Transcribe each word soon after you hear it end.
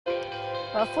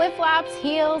Well, flip-flops,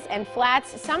 heels, and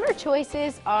flats, summer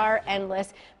choices are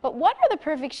endless. But what are the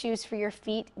perfect shoes for your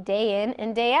feet day in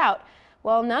and day out?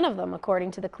 Well, none of them,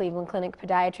 according to the Cleveland Clinic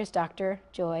podiatrist, Dr.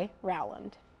 Joy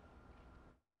Roland.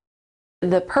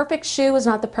 The perfect shoe is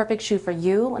not the perfect shoe for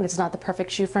you, and it's not the perfect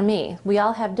shoe for me. We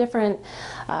all have different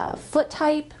foot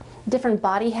type, different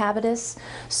body habitus,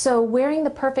 so wearing the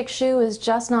perfect shoe is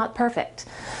just not perfect.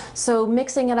 So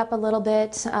mixing it up a little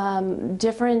bit,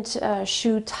 different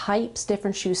shoe types,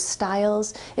 different shoe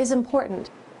styles is important.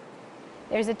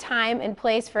 There's a time and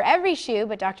place for every shoe,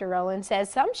 but Dr. Roland says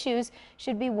some shoes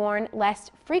should be worn less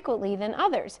frequently than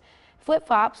others.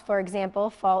 Flip-flops, for example,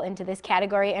 fall into this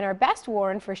category and are best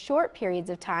worn for short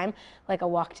periods of time, like a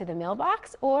walk to the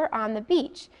mailbox or on the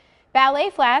beach.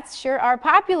 Ballet flats sure are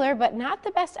popular, but not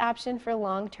the best option for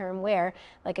long-term wear,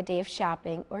 like a day of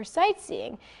shopping or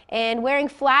sightseeing. And wearing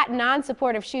flat,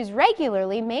 non-supportive shoes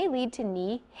regularly may lead to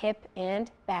knee, hip, and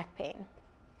back pain.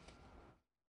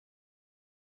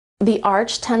 The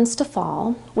arch tends to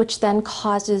fall, which then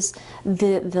causes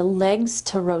the legs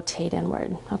to rotate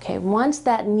inward. Okay, once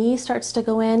that knee starts to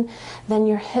go in, then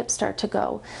your hips start to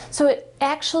go. So it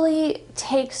actually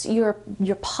takes your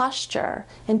posture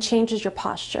and changes your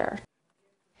posture.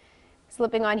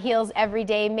 Slipping on heels every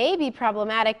day may be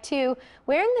problematic too.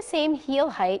 Wearing the same heel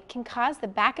height can cause the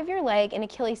back of your leg and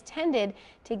Achilles tendon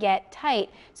to get tight.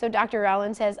 So Dr.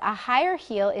 Roland says a higher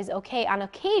heel is okay on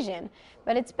occasion,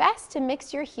 but it's best to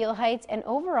mix your heel heights, and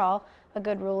overall, a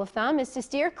good rule of thumb is to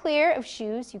steer clear of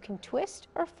shoes you can twist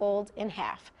or fold in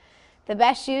half. The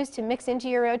best shoes to mix into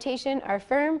your rotation are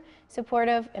firm,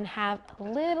 supportive, and have a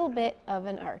little bit of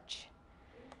an arch.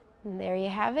 And there you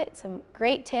have it, some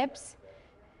great tips.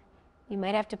 You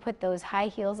might have to put those high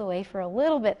heels away for a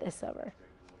little bit this summer.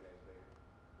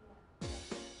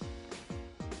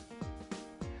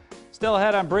 Still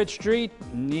ahead on Bridge Street,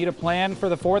 need a plan for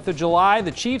the 4th of July? The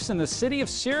Chiefs and the city of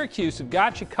Syracuse have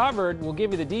got you covered. We'll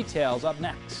give you the details up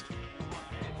next.